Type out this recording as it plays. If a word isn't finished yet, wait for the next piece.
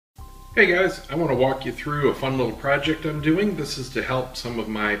Hey guys, I want to walk you through a fun little project I'm doing. This is to help some of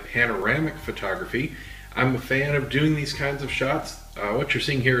my panoramic photography. I'm a fan of doing these kinds of shots. What you're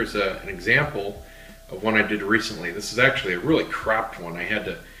seeing here is an example of one I did recently. This is actually a really cropped one. I had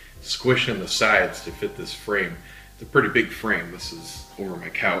to squish in the sides to fit this frame. It's a pretty big frame. This is over my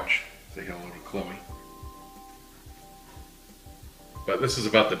couch. Say hello to Chloe. But this is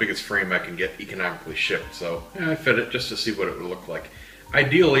about the biggest frame I can get economically shipped, so I fit it just to see what it would look like.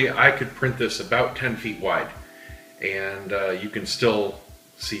 Ideally, I could print this about 10 feet wide, and you can still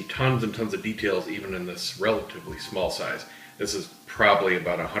see tons and tons of details even in this relatively small size. This is probably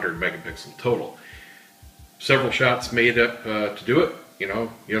about 100 megapixel total. Several shots made up to do it. You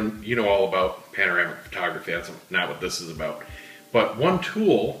know all about panoramic photography. That's not what this is about. But one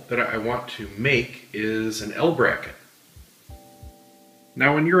tool that I want to make is an L bracket.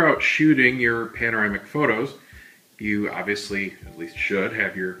 Now, when you're out shooting your panoramic photos, you obviously, at least should,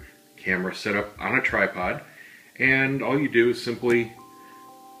 have your camera set up on a tripod, and all you do is simply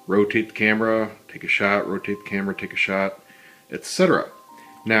rotate the camera, take a shot, rotate the camera, take a shot, etc.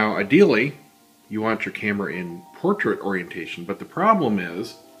 Now, ideally, you want your camera in portrait orientation, but the problem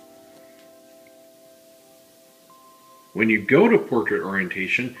is, when you go to portrait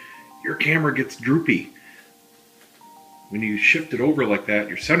orientation, your camera gets droopy. When you shift it over like that,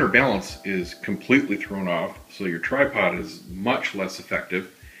 your center balance is completely thrown off, so your tripod is much less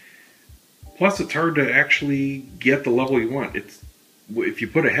effective. Plus, it's hard to actually get the level you want. If you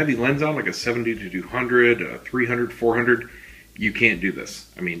put a heavy lens on, like a 70 to 200, a 300, 400, you can't do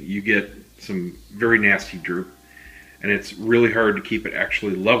this. I mean, you get some very nasty droop, and it's really hard to keep it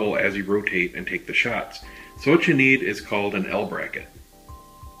actually level as you rotate and take the shots. So what you need is called an L bracket.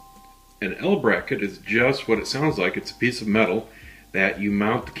 An L bracket is just what it sounds like. It's a piece of metal that you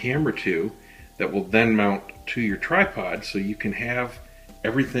mount the camera to that will then mount to your tripod, so you can have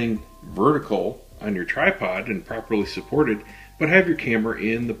everything vertical on your tripod and properly supported, but have your camera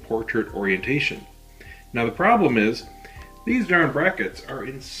in the portrait orientation. Now the problem is, these darn brackets are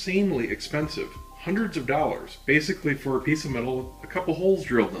insanely expensive. Hundreds of dollars, basically for a piece of metal with a couple holes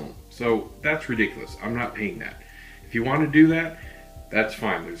drilled in them. So that's ridiculous. I'm not paying that. If you want to do that, that's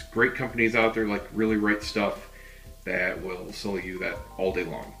fine. There's great companies out there like Really Right Stuff that will sell you that all day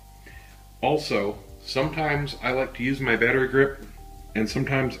long. Also, sometimes I like to use my battery grip and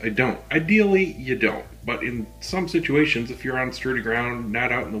sometimes I don't. Ideally, you don't. But in some situations, if you're on sturdy ground,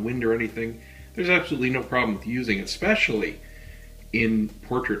 not out in the wind or anything, there's absolutely no problem with using it, especially in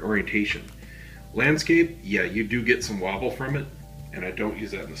portrait orientation. Landscape, yeah, you do get some wobble from it, and I don't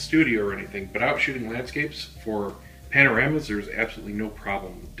use that in the studio or anything, but out shooting landscapes for panoramas, there's absolutely no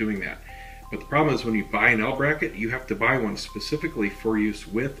problem doing that. But the problem is when you buy an L bracket, you have to buy one specifically for use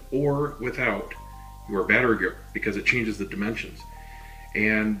with or without your battery grip, because it changes the dimensions.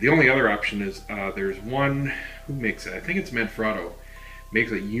 And the only other option is there's one, who makes it? I think it's Manfrotto,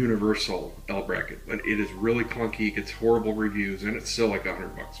 makes a universal L bracket, but it is really clunky, it gets horrible reviews, and it's still like $100.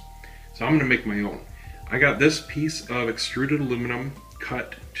 So I'm going to make my own. I got this piece of extruded aluminum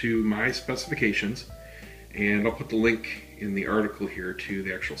cut to my specifications, and I'll put the link in the article here to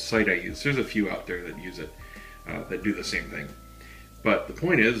the actual site I use. There's a few out there that use it, that do the same thing. But the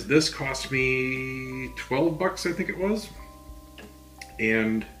point is, this cost me 12 bucks, I think it was.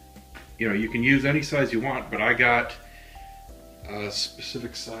 And, you can use any size you want, but I got a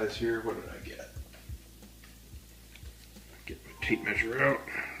specific size here. What did I get? Get my tape measure out.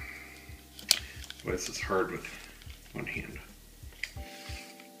 Why is this hard with one hand?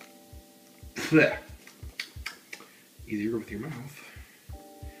 Blech. Easier with your mouth.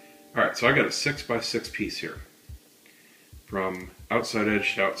 Alright, so I got a 6x6 piece here. From outside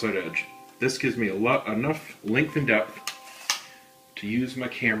edge to outside edge. This gives me enough length and depth to use my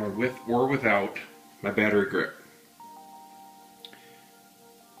camera with or without my battery grip.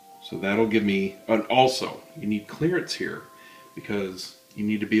 So that'll give me, and also, you need clearance here because you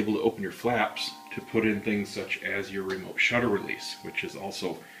need to be able to open your flaps to put in things such as your remote shutter release, which is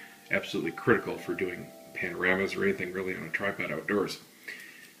also absolutely critical for doing panoramas or anything really on a tripod outdoors.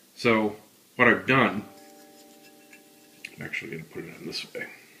 So what I've done, I'm actually going to put it in this way.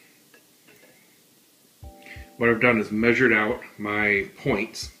 What I've done is measured out my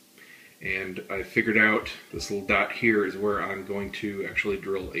points, and I figured out this little dot here is where I'm going to actually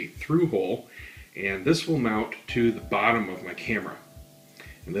drill a through hole, and this will mount to the bottom of my camera.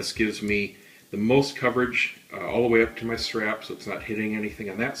 And this gives me the most coverage all the way up to my strap, so it's not hitting anything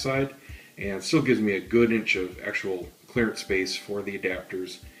on that side, and still gives me a good inch of actual clearance space for the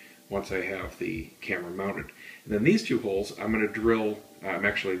adapters once I have the camera mounted. And then these two holes I'm going to drill, I'm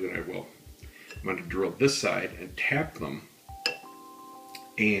going to drill this side and tap them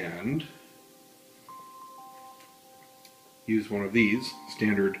and use one of these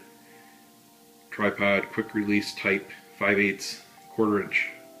standard tripod quick release type 5/8 1/4"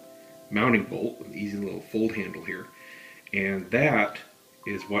 mounting bolt with an easy little fold handle here, and that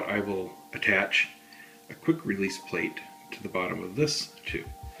is what I will attach a quick release plate to the bottom of this to.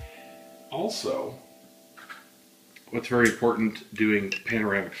 Also, what's very important doing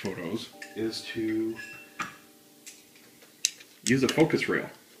panoramic photos is to use a focus rail.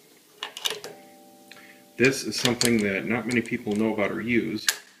 This is something that not many people know about or use,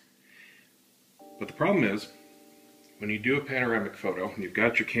 but the problem is when you do a panoramic photo and you've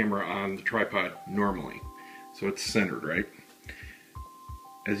got your camera on the tripod normally, so it's centered, right?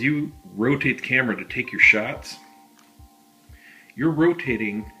 As you rotate the camera to take your shots, you're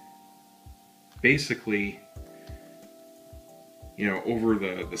rotating basically, you know, over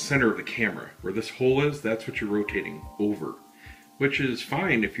the center of the camera. Where this hole is, that's what you're rotating over, which is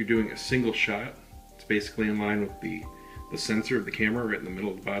fine if you're doing a single shot. It's basically in line with the sensor of the camera right in the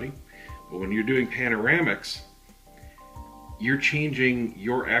middle of the body. But when you're doing panoramics, you're changing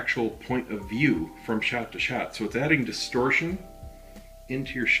your actual point of view from shot to shot. So it's adding distortion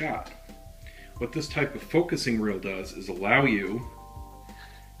into your shot. What this type of focusing reel does is allow you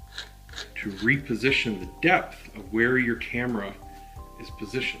to reposition the depth of where your camera is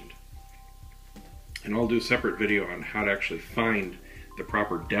positioned. And I'll do a separate video on how to actually find the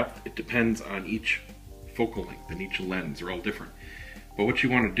proper depth. It depends on each focal length and each lens. They're all different. But what you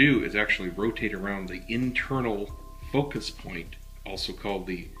want to do is actually rotate around the internal focus point, also called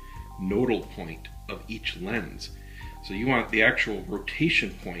the nodal point of each lens. So you want the actual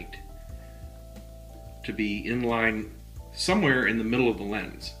rotation point to be in line somewhere in the middle of the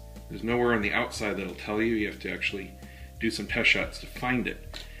lens. There's nowhere on the outside that'll tell you. You have to actually do some test shots to find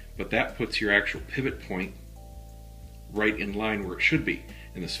it. But that puts your actual pivot point right in line where it should be.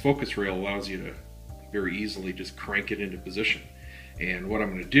 And this focus rail allows you to very easily just crank it into position. And what I'm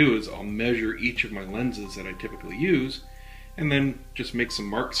going to do is I'll measure each of my lenses that I typically use and then just make some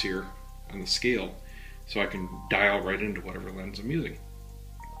marks here on the scale so I can dial right into whatever lens I'm using.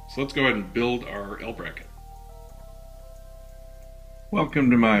 So let's go ahead and build our L bracket.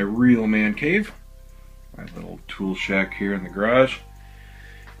 Welcome to my real man cave, my little tool shack here in the garage.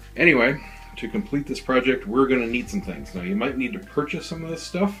 Anyway, to complete this project, we're going to need some things. Now, you might need to purchase some of this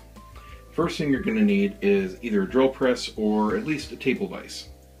stuff. First thing you're going to need is either a drill press or at least a table vise.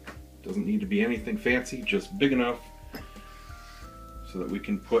 Doesn't need to be anything fancy, just big enough so that we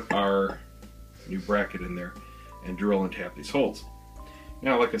can put our new bracket in there and drill and tap these holes.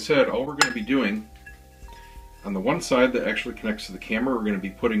 Now, like I said, all we're going to be doing on the one side that actually connects to the camera, we're going to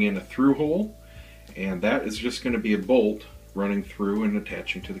be putting in a through hole, and that is just going to be a bolt running through and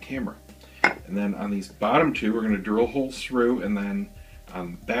attaching to the camera. And then on these bottom two, we're going to drill holes through, and then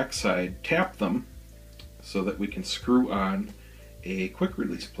on the back side, tap them so that we can screw on a quick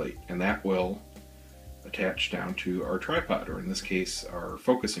release plate, and that will attach down to our tripod, or in this case, our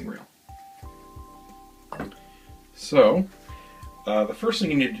focusing rail. So, the first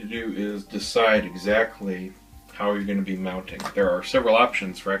thing you need to do is decide exactly how you're going to be mounting. There are several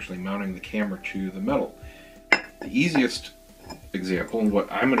options for actually mounting the camera to the metal. The easiest example, and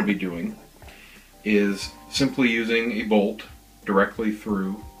what I'm going to be doing, is simply using a bolt directly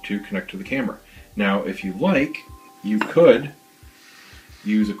through to connect to the camera. Now, if you like, you could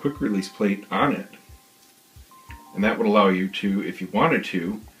use a quick release plate on it, and that would allow you to, if you wanted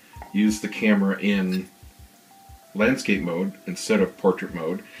to, use the camera in landscape mode instead of portrait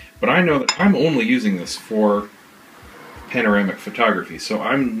mode. But I know that I'm only using this for panoramic photography, so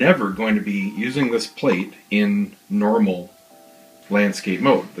I'm never going to be using this plate in normal landscape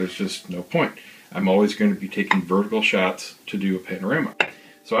mode. There's just no point. I'm always going to be taking vertical shots to do a panorama.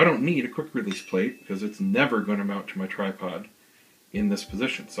 So I don't need a quick release plate because it's never going to mount to my tripod in this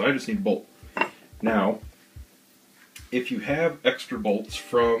position. So I just need a bolt. Now, if you have extra bolts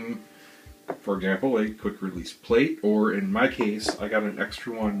from, for example, a quick release plate, or in my case, I got an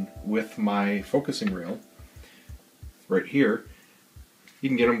extra one with my focusing rail right here, you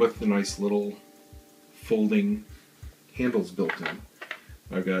can get them with the nice little folding handles built in.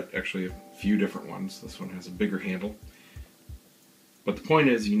 I've got actually a few different ones. This one has a bigger handle. But the point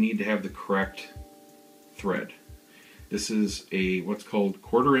is, you need to have the correct thread. This is a what's called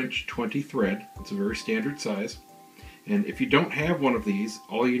 1/4" 20 thread. It's a very standard size. And if you don't have one of these,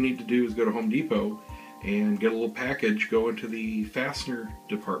 all you need to do is go to Home Depot and get a little package, go into the fastener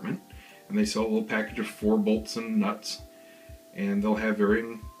department, and they sell a little package of 4 bolts and nuts, and they'll have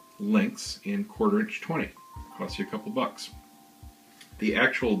varying lengths in 1/4" 20. Costs you a couple bucks. The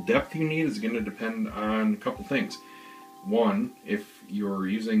actual depth you need is going to depend on a couple things. one, if you're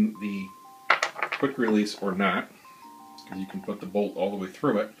using the quick release or not, because you can put the bolt all the way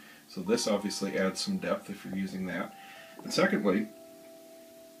through it. So this obviously adds some depth if you're using that. And secondly,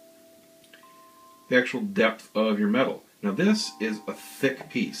 the actual depth of your metal. Now this is a thick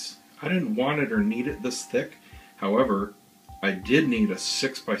piece. I didn't want it or need it this thick. However, I did need a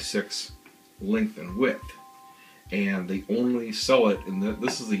 6x6 length and width. And they only sell it in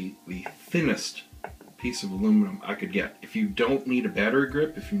this is the thinnest piece of aluminum I could get. If you don't need a battery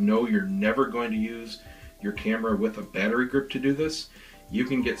grip, if you know you're never going to use your camera with a battery grip to do this, you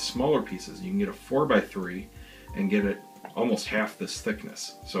can get smaller pieces. You can get a 4x3 and get it almost half this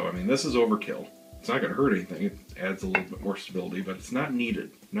thickness. So I mean, this is overkill. It's not going to hurt anything. It adds a little bit more stability, but it's not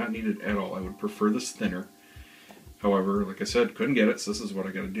needed. Not needed at all. I would prefer this thinner. However, like I said, couldn't get it, so this is what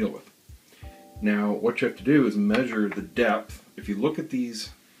I got to deal with. Now, what you have to do is measure the depth. If you look at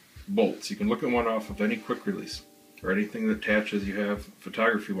these bolts, you can look at one off of any quick release or anything that attaches you have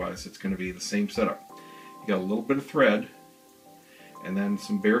photography-wise. It's going to be the same setup. You got a little bit of thread and then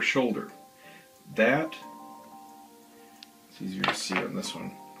some bare shoulder. That, it's easier to see on this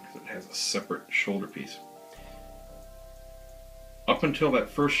one because it has a separate shoulder piece. Up until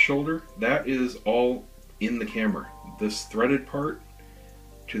that first shoulder, that is all in the camera. This threaded part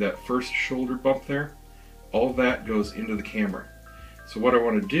to that first shoulder bump there, all that goes into the camera. So what I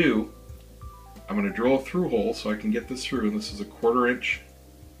want to do, I'm going to drill a through hole so I can get this through, and this is a 1/4 inch.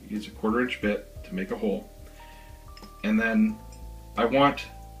 Use a 1/4 inch bit to make a hole. And then I want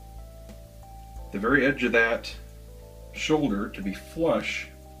the very edge of that shoulder to be flush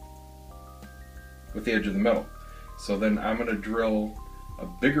with the edge of the metal. So then I'm going to drill a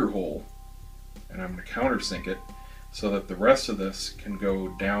bigger hole and I'm going to countersink it so that the rest of this can go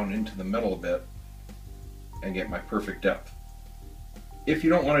down into the metal a bit and get my perfect depth. If you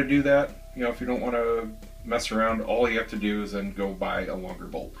don't want to do that, if you don't want to mess around, all you have to do is then go buy a longer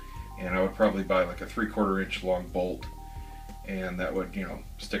bolt. And I would probably buy like a 3/4 inch long bolt, and that would,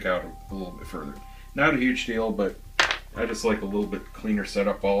 stick out a little bit further. Not a huge deal, but I just like a little bit cleaner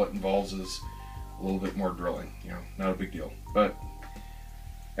setup. All it involves is a little bit more drilling, not a big deal. But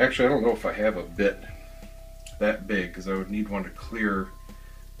actually, I don't know if I have a bit that big, because I would need one to clear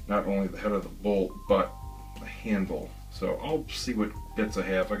not only the head of the bolt, but the handle. So I'll see what bits I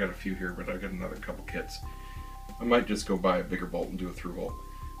have. I got a few here, but I got another couple kits. I might just go buy a bigger bolt and do a through hole,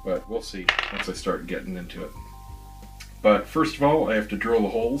 but we'll see once I start getting into it. But first of all, I have to drill the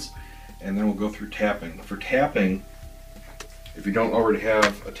holes, and then we'll go through tapping. For tapping, if you don't already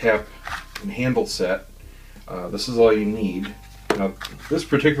have a tap and handle set, this is all you need. Now, this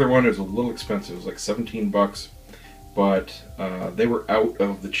particular one is a little expensive. It was like 17 bucks, but they were out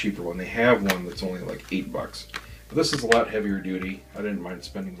of the cheaper one. They have one that's only like 8 bucks. But this is a lot heavier duty. I didn't mind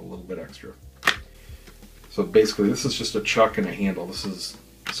spending a little bit extra. So basically, this is just a chuck and a handle. This is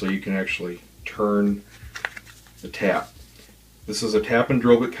so you can actually turn the tap. This is a tap and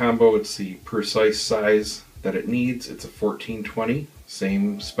drill bit combo. It's the precise size that it needs. It's a 1420,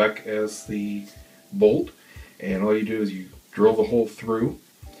 same spec as the bolt. And all you do is you drill the hole through,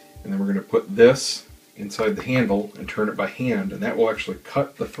 and then we're going to put this inside the handle and turn it by hand, and that will actually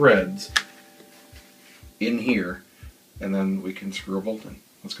cut the threads in here, and then we can screw a bolt in.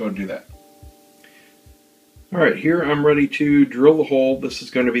 Let's go and do that. Alright, here I'm ready to drill the hole. This is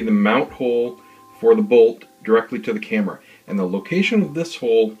going to be the mount hole for the bolt directly to the camera, and the location of this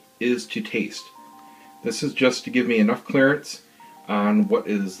hole is to taste. This is just to give me enough clearance on what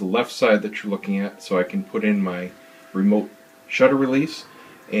is the left side that you're looking at, so I can put in my remote shutter release,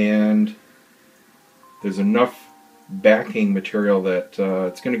 and there's enough backing material that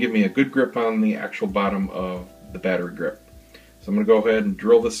it's going to give me a good grip on the actual bottom of the battery grip. So I'm going to go ahead and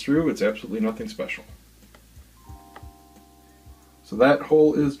drill this through. It's absolutely nothing special. So that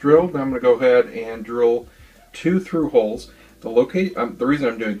hole is drilled. Now I'm going to go ahead and drill 2 through holes. The reason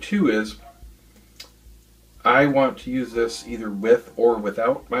I'm doing 2 is I want to use this either with or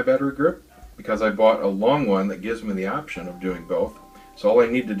without my battery grip, because I bought a long one that gives me the option of doing both. So all I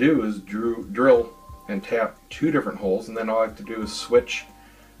need to do is drill and tap 2 different holes, and then all I have to do is switch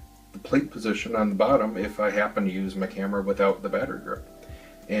the plate position on the bottom if I happen to use my camera without the battery grip.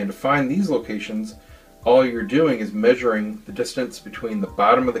 And to find these locations, all you're doing is measuring the distance between the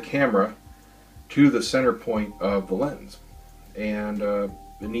bottom of the camera to the center point of the lens. And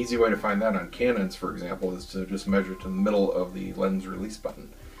an easy way to find that on Canons, for example, is to just measure to the middle of the lens release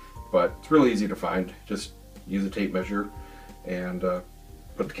button. But it's really easy to find. Just use a tape measure and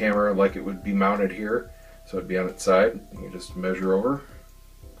put the camera like it would be mounted here, so it'd be on its side. You just measure over,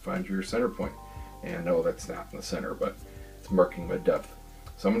 find your center point. And no, that's not in the center, but it's marking my depth.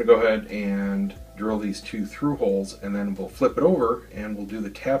 So I'm going to go ahead and drill these 2 through holes, and then we'll flip it over and we'll do the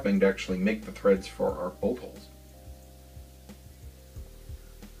tapping to actually make the threads for our bolt holes.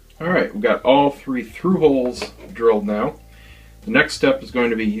 Alright, we've got all 3 through holes drilled now. The next step is going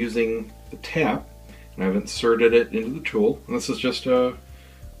to be using the tap, and I've inserted it into the tool. And this is just a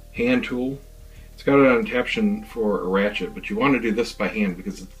hand tool. It's got an attachment for a ratchet, but you want to do this by hand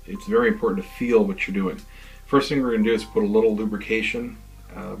because it's very important to feel what you're doing. First thing we're going to do is put a little lubrication.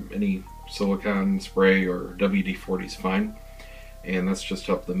 Any silicone spray or WD-40 is fine, and that's just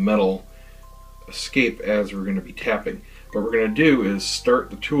to help the metal escape as we're going to be tapping. What we're going to do is start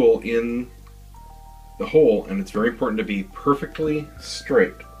the tool in the hole, and it's very important to be perfectly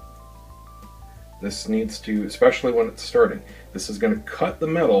straight. This needs to, especially when it's starting, this is going to cut the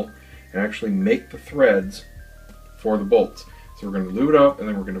metal and actually make the threads for the bolts. So we're going to lube it up, and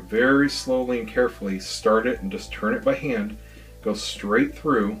then we're going to very slowly and carefully start it and just turn it by hand, go straight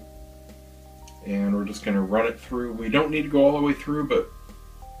through, and we're just going to run it through. We don't need to go all the way through, but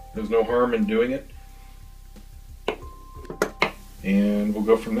there's no harm in doing it. And we'll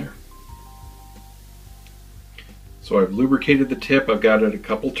go from there. So I've lubricated the tip, I've got it a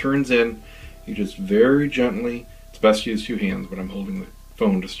couple turns in. You just very gently, it's best to use 2 hands, but I'm holding the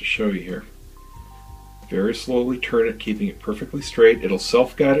phone just to show you here. Very slowly turn it, keeping it perfectly straight. It'll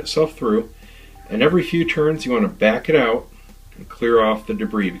self-guide itself through, and every few turns you want to back it out and clear off the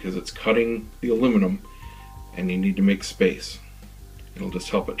debris because it's cutting the aluminum and you need to make space. It'll just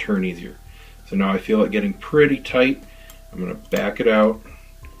help it turn easier. So now I feel it getting pretty tight. I'm going to back it out,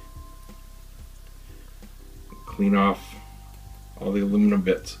 clean off all the aluminum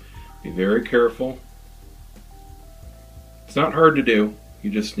bits. Be very careful. It's not hard to do, you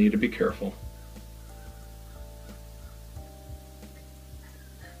just need to be careful.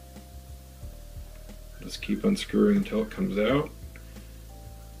 Just keep unscrewing until it comes out.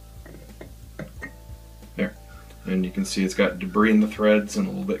 There. And you can see it's got debris in the threads and a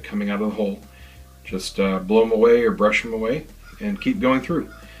little bit coming out of the hole. Just blow them away or brush them away and keep going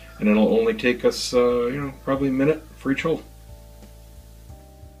through. And it'll only take us, probably a minute for each hole.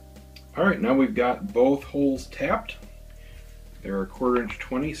 Alright, now we've got both holes tapped. They're 1/4 inch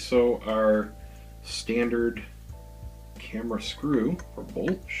 20, so our standard camera screw or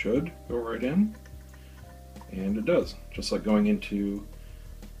bolt should go right in. And it does, just like going into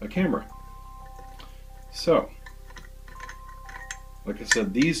a camera. So, like I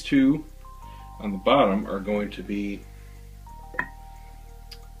said, these 2 on the bottom are going to be,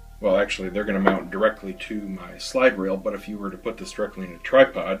 well, actually they're going to mount directly to my slide rail, but if you were to put this directly in a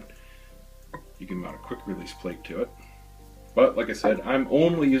tripod, you can mount a quick release plate to it. But like I said, I'm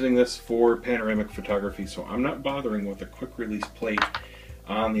only using this for panoramic photography, so I'm not bothering with a quick release plate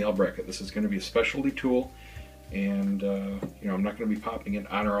on the L bracket. This is going to be a specialty tool, and I'm not going to be popping it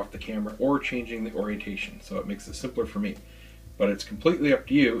on or off the camera or changing the orientation, so it makes it simpler for me. But it's completely up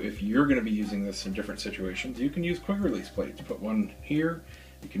to you. If you're going to be using this in different situations, you can use quick release plates. Put one here,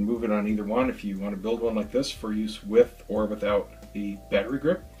 you can move it on either one if you want to build one like this for use with or without the battery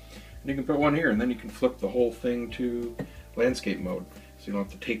grip. And you can put one here, and then you can flip the whole thing to landscape mode, so you don't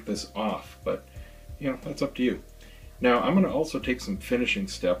have to take this off. But that's up to you. Now I'm going to also take some finishing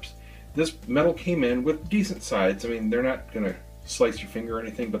steps. This metal came in with decent sides. I mean, they're not going to slice your finger or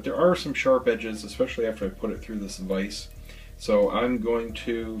anything, but there are some sharp edges, especially after I put it through this vise. So I'm going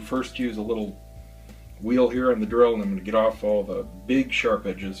to first use a little wheel here on the drill, and I'm going to get off all the big sharp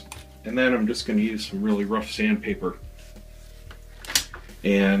edges, and then I'm just going to use some really rough sandpaper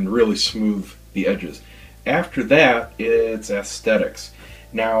and really smooth the edges. After that, it's aesthetics.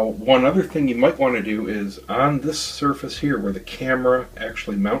 Now, one other thing you might want to do is on this surface here where the camera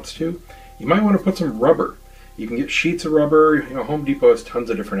actually mounts to, you might want to put some rubber. You can get sheets of rubber. Home Depot has tons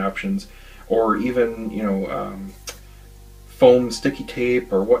of different options, or even foam sticky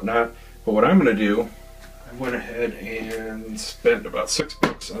tape or whatnot. But what I'm going to do, I went ahead and spent about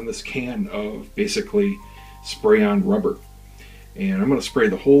 $6 on this can of basically spray-on rubber. And I'm going to spray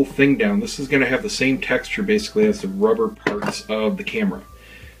the whole thing down. This is going to have the same texture basically as the rubber parts of the camera.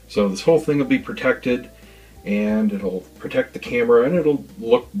 So this whole thing will be protected, and it'll protect the camera, and it'll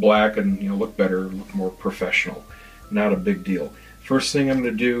look black and look better, look more professional. Not a big deal. First thing I'm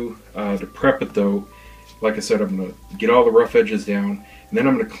going to do to prep it though, like I said, I'm going to get all the rough edges down, and then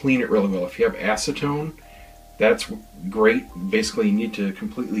I'm going to clean it really well. If you have acetone, that's great. Basically, you need to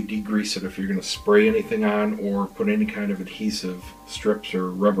completely degrease it if you're going to spray anything on or put any kind of adhesive strips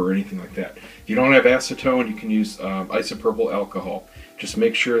or rubber or anything like that. If you don't have acetone, you can use isopropyl alcohol. Just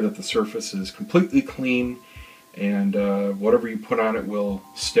make sure that the surface is completely clean, and whatever you put on it will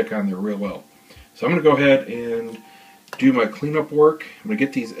stick on there real well. So I'm going to go ahead and do my cleanup work. I'm going to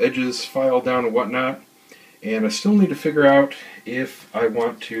get these edges filed down and whatnot. And I still need to figure out if I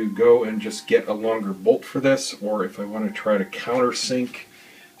want to go and just get a longer bolt for this, or if I want to try to countersink.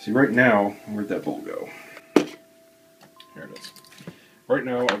 See, right now, where'd that bolt go? There it is. Right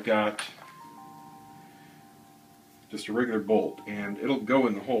now I've got just a regular bolt, and it'll go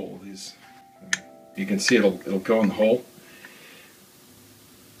in the hole. These, you can see it'll go in the hole.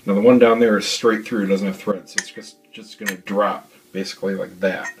 Now the one down there is straight through, it doesn't have threads, so it's just going to drop basically like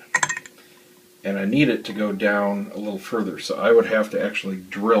that. And I need it to go down a little further, so I would have to actually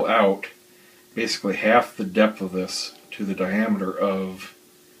drill out basically half the depth of this to the diameter of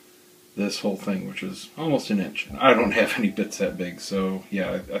this whole thing, which is almost an inch. And I don't have any bits that big, so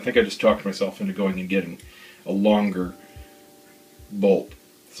yeah, I think I just talked myself into going and getting a longer bolt.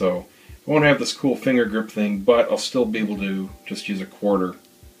 So I won't have this cool finger grip thing, but I'll still be able to just use a quarter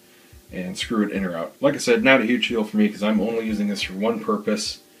and screw it in or out. Like I said, not a huge deal for me because I'm only using this for one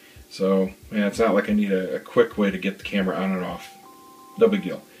purpose. So, yeah, it's not like I need a quick way to get the camera on and off. No big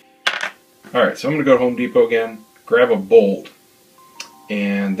deal. Alright, so I'm going to go to Home Depot again, grab a bolt,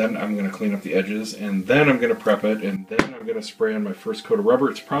 and then I'm going to clean up the edges, and then I'm going to prep it, and then I'm going to spray on my first coat of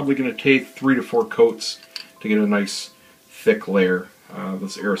rubber. It's probably going to take 3 to 4 coats to get a nice thick layer.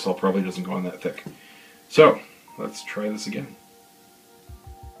 This aerosol probably doesn't go on that thick. So, let's try this again.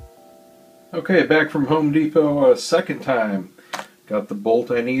 Okay, back from Home Depot a second time. Got the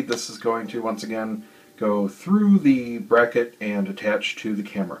bolt I need. This is going to, once again, go through the bracket and attach to the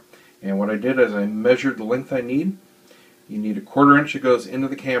camera. And what I did is I measured the length I need. You need a 1/4 inch that goes into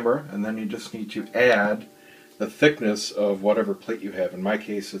the camera, and then you just need to add the thickness of whatever plate you have. In my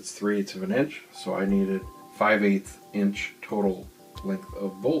case, it's 3/8 of an inch, so I needed 5/8 inch total length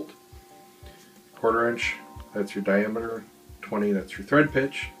of bolt. 1/4 inch, that's your diameter. 20, that's your thread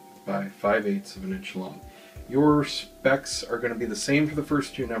pitch, by 5/8 of an inch long. Your specs are going to be the same for the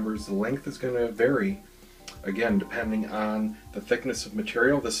first two numbers. The length is going to vary, again, depending on the thickness of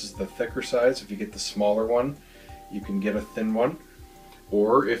material. This is the thicker size. If you get the smaller one, you can get a thin one.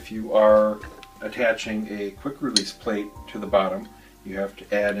 Or if you are attaching a quick release plate to the bottom, you have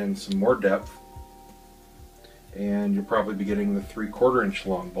to add in some more depth. And you'll probably be getting the 3/4 inch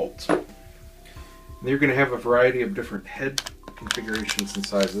long bolts. And you're going to have a variety of different head configurations and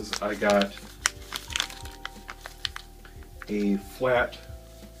sizes. I got a flat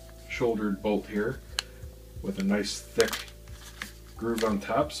shouldered bolt here with a nice thick groove on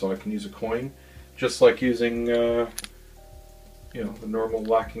top, so I can use a coin, just like using you know, the normal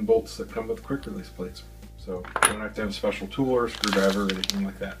locking bolts that come with quick release plates. So you don't have to have a special tool or a screwdriver or anything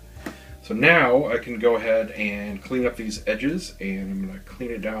like that. So now I can go ahead and clean up these edges, and I'm going to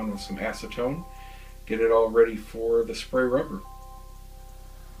clean it down with some acetone, get it all ready for the spray rubber.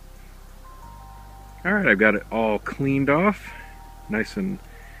 Alright, I've got it all cleaned off, nice and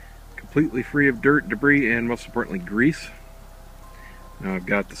completely free of dirt, debris, and most importantly grease. Now I've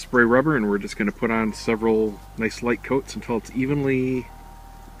got the spray rubber, and we're just going to put on several nice light coats until it's evenly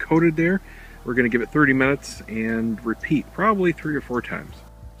coated there. We're going to give it 30 minutes and repeat probably 3 or 4 times.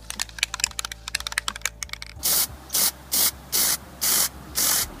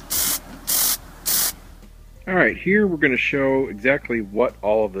 Alright, here we're going to show exactly what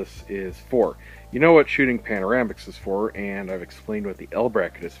all of this is for. You know what shooting panoramics is for, and I've explained what the L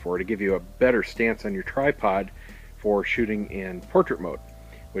bracket is for, to give you a better stance on your tripod for shooting in portrait mode,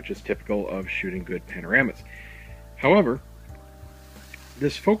 which is typical of shooting good panoramas. However,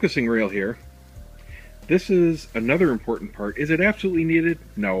 this focusing rail here, this is another important part. Is it absolutely needed?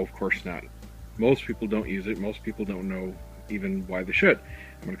 No, of course not. Most people don't use it. Most people don't know even why they should.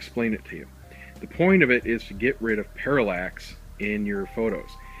 I'm going to explain it to you. The point of it is to get rid of parallax in your photos.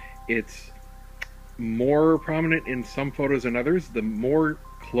 It's more prominent in some photos than others. The more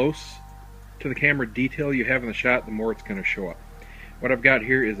close to the camera detail you have in the shot, the more it's going to show up. What I've got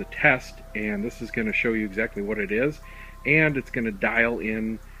here is a test, and this is going to show you exactly what it is, and it's going to dial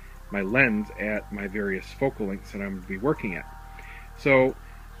in my lens at my various focal lengths that I'm going to be working at. So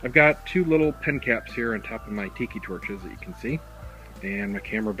I've got 2 little pen caps here on top of my tiki torches that you can see, and my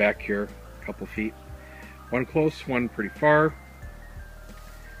camera back here a couple feet. One close, one pretty far.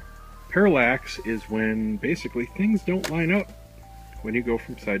 Parallax is when basically things don't line up when you go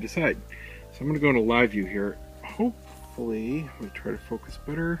from side to side. So I'm going to go into live view here. Hopefully, I'm going to try to focus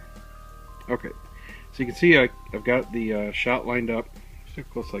better. Okay, so you can see I've got the shot lined up. See how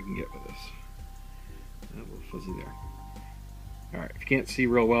close I can get with this. A little fuzzy there. Alright, if you can't see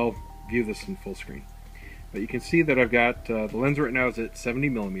real well, view this in full screen. But you can see that I've got, the lens right now is at 70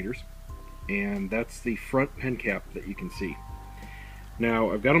 millimeters, and that's the front pen cap that you can see.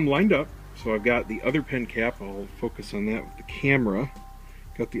 Now, I've got them lined up So I've got the other pen cap. I'll focus on that with the camera.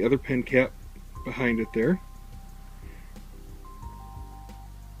 Got the other pen cap behind it there.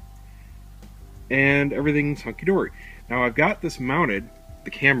 And everything's hunky-dory. Now I've got this mounted,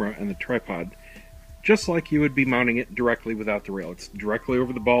 the camera and the tripod, just like you would be mounting it directly without the rail. It's directly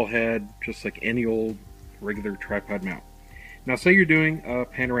over the ball head, just like any old regular tripod mount. Now say you're doing a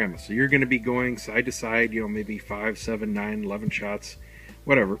panorama, so you're going to be going side to side, you know, maybe 5, 7, 9, 11 shots,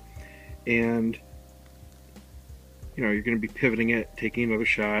 whatever. And, you know, you're going to be pivoting it, taking another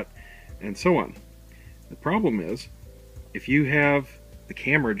shot, and so on. The problem is, if you have the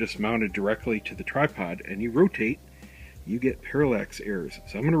camera just mounted directly to the tripod and you rotate, you get parallax errors.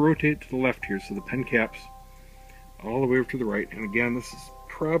 So I'm going to rotate to the left here, so the pen cap's all the way over to the right. And again, this is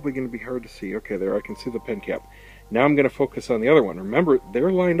probably going to be hard to see. Okay, there, I can see the pen cap. Now I'm going to focus on the other one. Remember,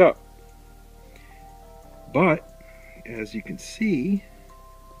 they're lined up. But, as you can see,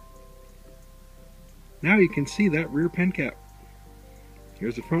 now you can see that rear pen cap.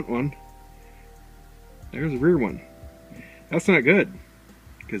 Here's the front one. There's the rear one. That's not good,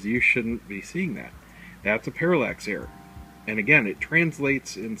 because you shouldn't be seeing that. That's a parallax error. And again, it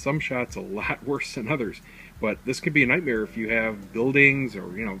translates in some shots a lot worse than others. But this could be a nightmare if you have buildings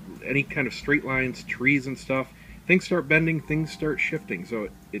or, you know, any kind of straight lines, trees and stuff. Things start bending, things start shifting, so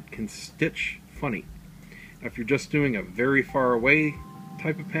it can stitch funny. Now, if you're just doing a very far away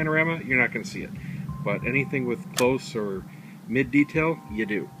type of panorama, you're not going to see it. But anything with close or mid detail, you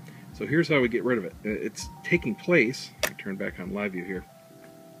do. So here's how we get rid of it. It's taking place, let me turn back on live view here.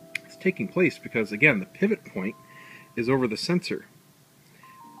 It's taking place because, again, the pivot point is over the sensor.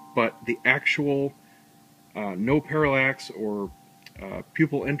 But the actual no parallax or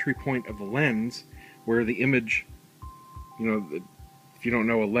pupil entry point of the lens, where the image, you know, if you don't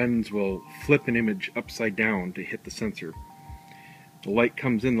know, a lens will flip an image upside down to hit the sensor. The light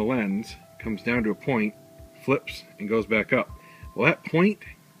comes in the lens, comes down to a point, flips, and goes back up. Well, that point,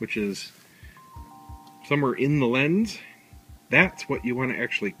 which is somewhere in the lens, that's what you want to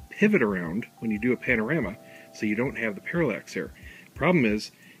actually pivot around when you do a panorama, so you don't have the parallax error. Problem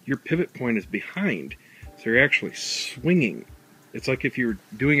is, your pivot point is behind, so you're actually swinging. It's like if you're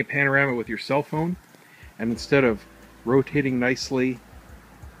doing a panorama with your cell phone, and instead of rotating nicely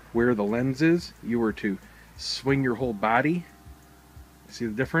where the lens is, you were to swing your whole body. See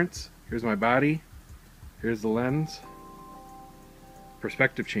the difference? Here's my body, here's the lens.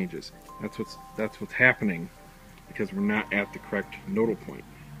 Perspective changes. That's what's happening because we're not at the correct nodal point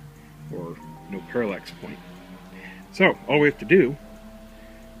or no parallax point. So all we have to do,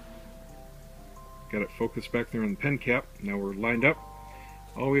 got it focused back there on the pen cap, now we're lined up.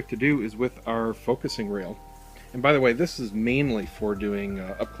 All we have to do is with our focusing rail, and by the way, this is mainly for doing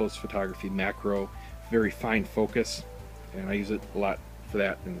up-close photography, macro, very fine focus, and I use it a lot for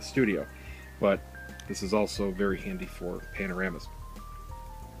that in the studio, but this is also very handy for panoramas.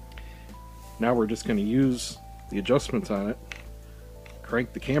 Now we're just going to use the adjustments on it,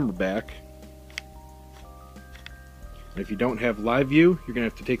 crank the camera back. And if you don't have live view, you're going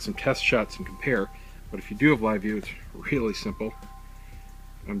to have to take some test shots and compare. But if you do have live view, it's really simple.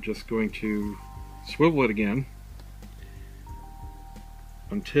 I'm just going to swivel it again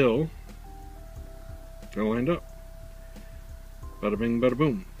until they're lined up. Bada bing, bada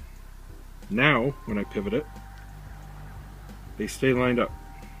boom. Now, when I pivot it, they stay lined up,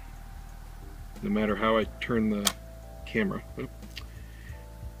 no matter how I turn the camera. Oops.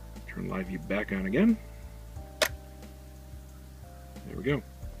 Turn live view back on again. There we go.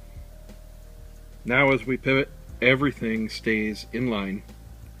 Now as we pivot, everything stays in line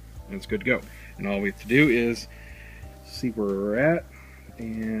and it's good to go. And all we have to do is see where we're at,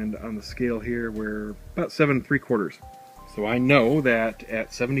 and on the scale here we're about 7 3/4. So I know that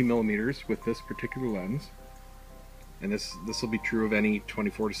at 70 millimeters with this particular lens, and this will be true of any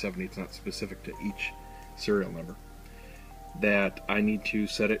 24 to 70, it's not specific to each serial number, that I need to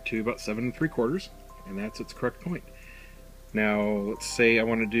set it to about 7 3/4, and that's its correct point. Now let's say I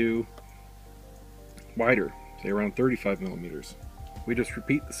want to do wider, say around 35 millimeters. We just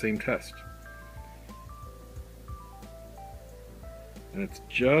repeat the same test. And it's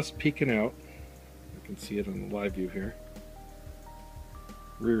just peeking out. You can see it on the live view here.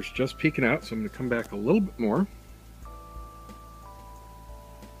 Rear's just peeking out, so I'm going to come back a little bit more.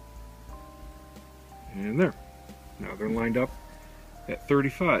 And there. Now they're lined up at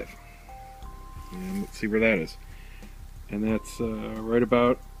 35. And let's see where that is. And that's right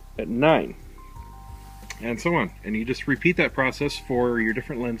about at 9. And so on. And you just repeat that process for your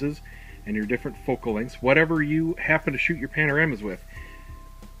different lenses and your different focal lengths. Whatever you happen to shoot your panoramas with,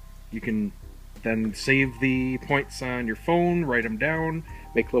 you can Then save the points on your phone, write them down,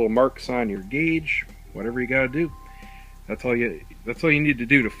 make little marks on your gauge, whatever you gotta do. That's all you need to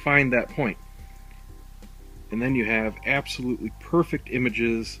do to find that point. And then you have absolutely perfect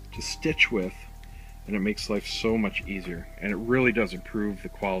images to stitch with, and it makes life so much easier. And it really does improve the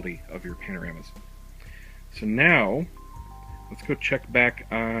quality of your panoramas. So now, let's go check back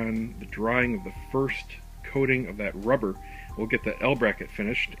on the drawing of the first coating of that rubber. We'll get that L bracket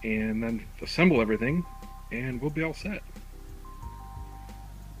finished and then assemble everything, and we'll be all set.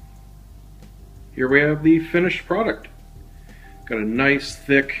 Here we have the finished product. Got a nice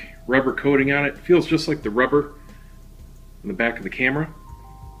thick rubber coating on it. Feels just like the rubber in the back of the camera.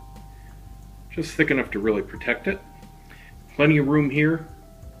 Just thick enough to really protect it. Plenty of room here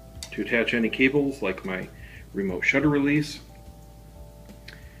to attach any cables like my remote shutter release.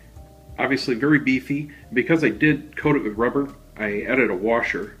 Obviously very beefy. Because I did coat it with rubber, I added a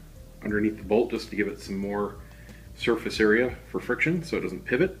washer underneath the bolt just to give it some more surface area for friction so it doesn't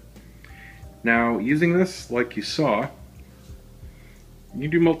pivot. Now, using this like you saw, you can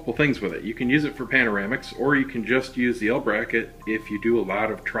do multiple things with it. You can use it for panoramics, or you can just use the L bracket if you do a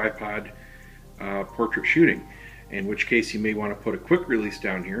lot of tripod portrait shooting, in which case you may want to put a quick release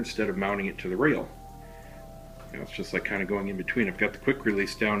down here instead of mounting it to the rail. It's just like kind of going in between. I've got the quick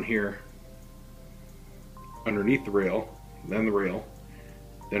release down here underneath the rail, then the rail,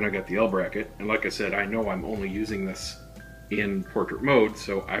 then I got the L bracket, and like I said, I know I'm only using this in portrait mode,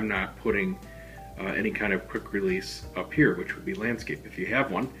 so I'm not putting any kind of quick release up here, which would be landscape. If you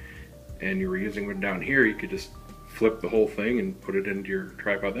have one and you were using one down here, you could just flip the whole thing and put it into your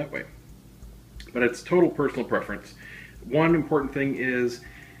tripod that way. But it's total personal preference. One important thing is,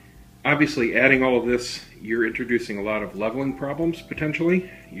 obviously, adding all of this, you're introducing a lot of leveling problems, potentially.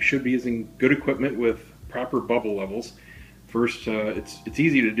 You should be using good equipment with proper bubble levels. First, it's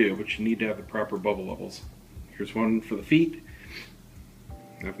easy to do, but you need to have the proper bubble levels. Here's one for the feet.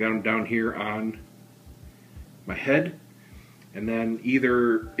 I've got them down here on my head. And then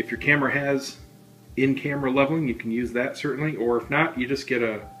either, if your camera has in-camera leveling, you can use that certainly, or if not, you just get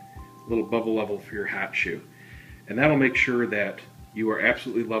a little bubble level for your hat shoe. And that'll make sure that you are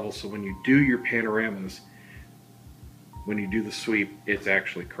absolutely level, so when you do your panoramas, when you do the sweep, it's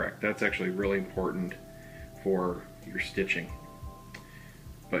actually correct. That's actually really important for your stitching.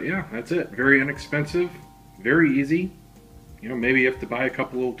 But yeah, that's it. Very inexpensive, very easy. You know, maybe you have to buy a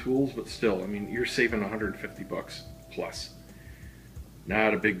couple little tools, but still, I mean, you're saving 150 bucks plus.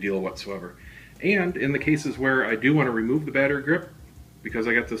 Not a big deal whatsoever. And in the cases where I do want to remove the battery grip, because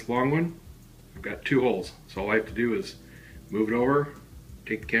I got this long one, I've got two holes. So all I have to do is move it over,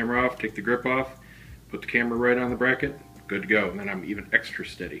 take the camera off, take the grip off, put the camera right on the bracket, good to go. And then I'm even extra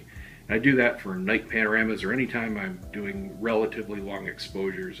steady. And I do that for night panoramas or anytime I'm doing relatively long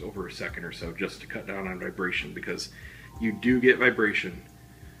exposures over a second or so, just to cut down on vibration, because you do get vibration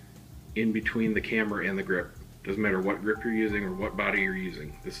in between the camera and the grip. Doesn't matter what grip you're using or what body you're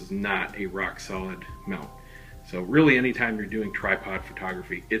using. This is not a rock solid mount. So really, anytime you're doing tripod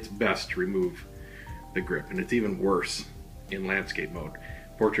photography, it's best to remove the grip, and it's even worse in landscape mode.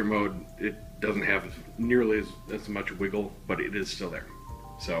 Portrait mode, it doesn't have nearly as much wiggle, but it is still there.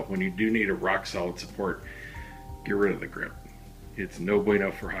 So when you do need a rock solid support, get rid of the grip. It's no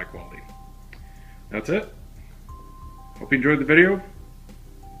bueno for high quality. That's it. Hope you enjoyed the video.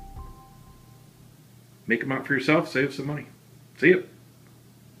 Make them out for yourself, save some money. See ya.